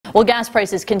Well, gas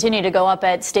prices continue to go up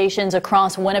at stations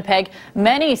across Winnipeg,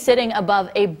 many sitting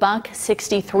above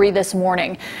 $1.63 this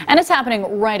morning. And it's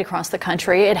happening right across the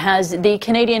country. It has the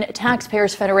Canadian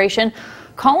Taxpayers Federation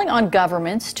calling on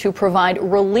governments to provide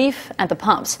relief at the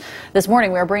pumps. This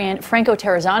morning, we're bringing in Franco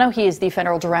Terrazzano. He is the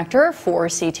federal director for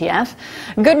CTF.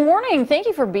 Good morning. Thank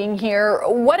you for being here.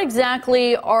 What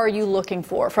exactly are you looking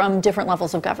for from different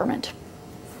levels of government?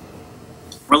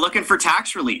 We're looking for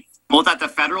tax relief, both at the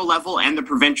federal level and the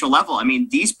provincial level. I mean,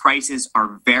 these prices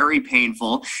are very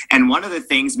painful. And one of the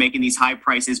things making these high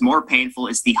prices more painful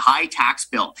is the high tax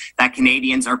bill that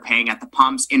Canadians are paying at the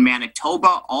pumps. In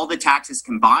Manitoba, all the taxes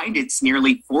combined, it's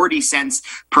nearly 40 cents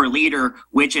per liter,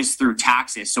 which is through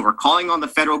taxes. So we're calling on the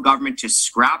federal government to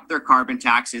scrap their carbon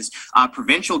taxes.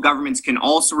 Provincial governments can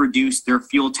also reduce their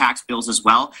fuel tax bills as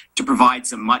well to provide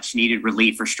some much needed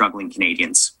relief for struggling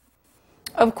Canadians.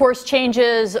 Of course,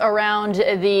 changes around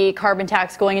the carbon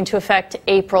tax going into effect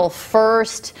April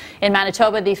 1st. In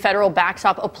Manitoba, the federal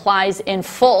backstop applies in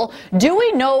full. Do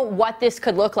we know what this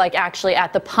could look like actually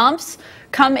at the pumps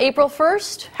come April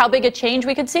 1st? How big a change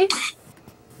we could see?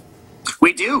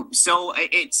 We do. So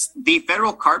it's the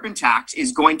federal carbon tax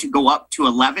is going to go up to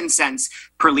 11 cents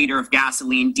per liter of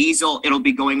gasoline. Diesel, it'll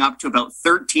be going up to about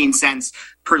 13 cents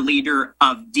per liter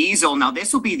of diesel. Now,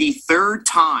 this will be the third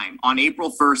time on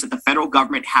April 1st that the federal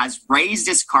government has raised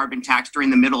its carbon tax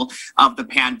during the middle of the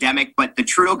pandemic. But the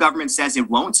Trudeau government says it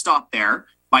won't stop there.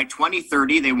 By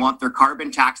 2030, they want their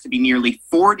carbon tax to be nearly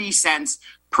 40 cents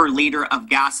per liter of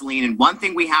gasoline. And one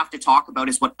thing we have to talk about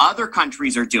is what other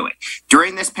countries are doing.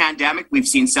 During this pandemic, we've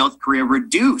seen South Korea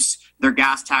reduce their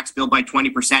gas tax bill by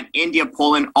 20%. India,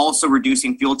 Poland also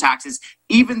reducing fuel taxes.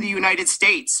 Even the United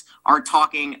States are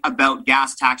talking about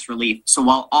gas tax relief. So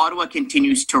while Ottawa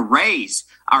continues to raise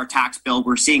our tax bill,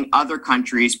 we're seeing other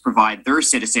countries provide their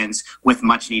citizens with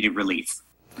much needed relief.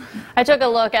 I took a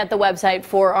look at the website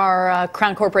for our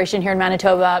Crown Corporation here in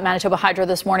Manitoba, Manitoba Hydro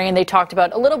this morning, and they talked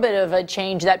about a little bit of a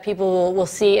change that people will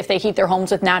see if they heat their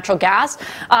homes with natural gas.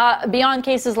 Beyond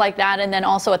cases like that, and then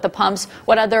also at the pumps,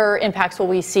 what other impacts will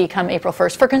we see come April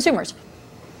 1st for consumers?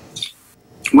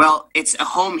 Well,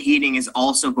 home heating is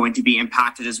also going to be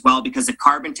impacted as well because the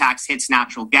carbon tax hits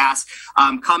natural gas.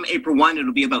 Come April 1,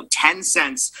 it'll be about 10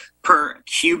 cents per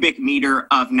cubic meter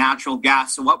of natural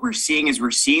gas. So what we're seeing is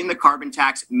we're seeing the carbon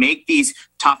tax make these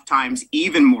tough times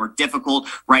even more difficult,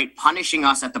 right? Punishing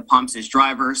us at the pumps as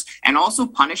drivers and also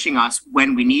punishing us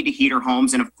when we need to heat our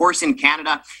homes. And of course, in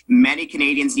Canada, many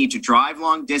Canadians need to drive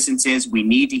long distances. We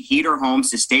need to heat our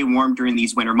homes to stay warm during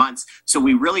these winter months. So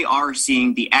we really are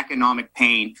seeing the economic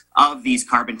pain of these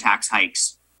carbon tax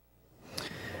hikes.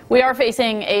 We are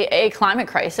facing a climate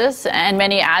crisis, and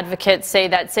many advocates say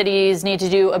that cities need to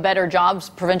do a better job,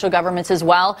 provincial governments as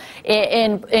well,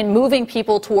 in moving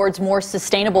people towards more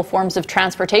sustainable forms of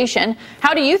transportation.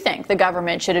 How do you think the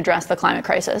government should address the climate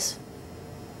crisis?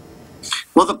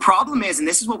 Well, the problem is, and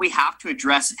this is what we have to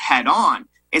address head on,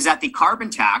 is that the carbon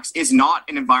tax is not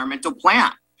an environmental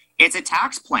plan. It's a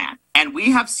tax plan. And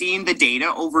we have seen the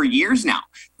data over years now.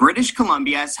 British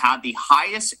Columbia has had the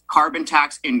highest carbon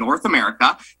tax in North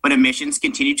America, but emissions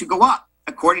continue to go up.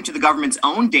 According to the government's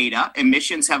own data,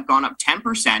 emissions have gone up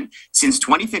 10% since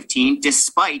 2015,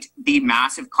 despite the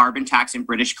massive carbon tax in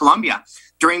British Columbia.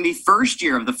 During the first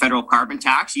year of the federal carbon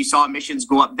tax, you saw emissions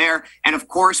go up there. And of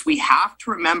course, we have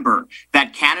to remember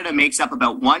that Canada makes up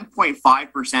about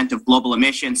 1.5% of global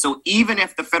emissions. So even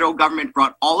if the federal government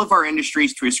brought all of our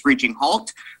industries to a screeching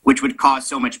halt, which would cause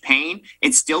so much pain,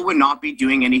 it still would not be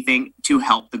doing anything to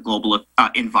help the global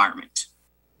environment.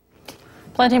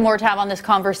 Plenty more to have on this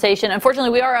conversation.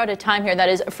 Unfortunately, we are out of time here. That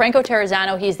is Franco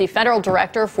Terrazzano. He's the federal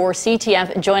director for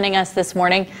CTF joining us this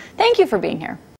morning. Thank you for being here.